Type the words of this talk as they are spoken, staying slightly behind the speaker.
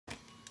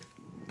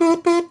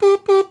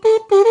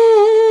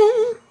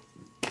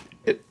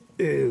It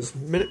is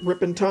minute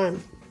ripping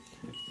time.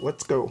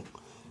 Let's go.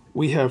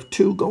 We have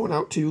 2 going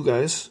out to you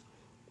guys.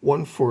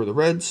 1 for the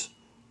Reds,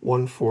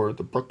 1 for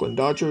the Brooklyn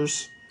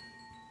Dodgers,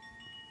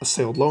 a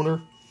sailed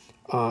loner,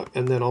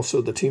 and then also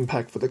the team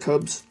pack for the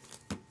Cubs.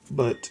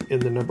 But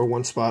in the number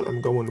 1 spot, I'm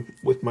going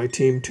with my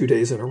team 2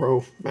 days in a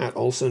row, Matt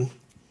Olson,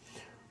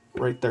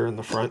 right there in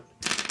the front.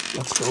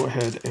 Let's go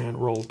ahead and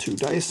roll 2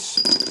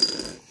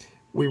 dice.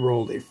 We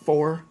rolled a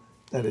 4.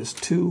 That is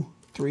 2,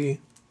 3,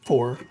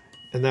 4.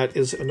 And that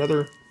is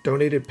another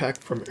donated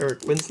pack from Eric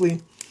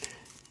Linsley.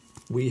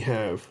 We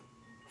have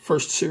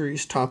first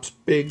series, Topps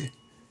Big.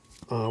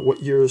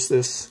 What year is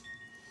this?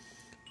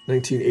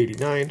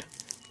 1989.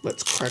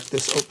 Let's crack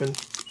this open.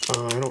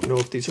 I don't know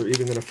if these are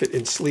even going to fit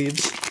in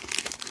sleeves,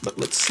 but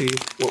let's see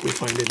what we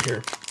find in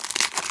here.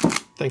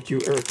 Thank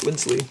you, Eric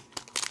Linsley,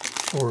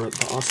 for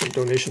the awesome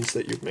donations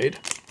that you've made.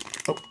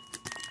 Oh,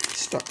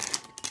 stuck.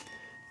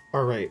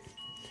 All right.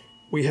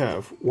 We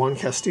have Juan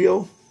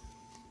Castillo.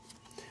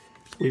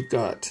 We've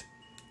got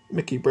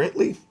Mickey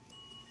Brantley.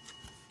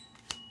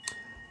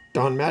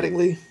 Don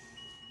Mattingly.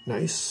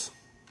 Nice.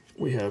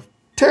 We have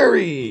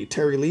Terry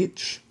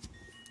Leach.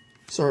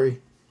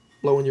 Sorry,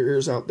 blowing your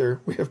ears out there.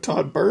 We have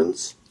Todd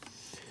Burns.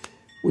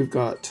 We've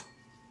got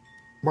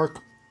Mark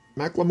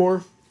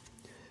McLemore.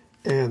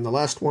 And the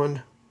last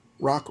one,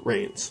 Rock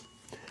Reigns.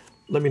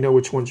 Let me know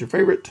which one's your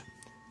favorite.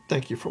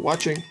 Thank you for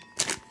watching.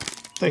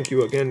 Thank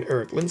you again,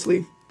 Eric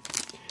Linsley.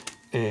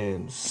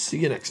 And see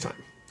you next time.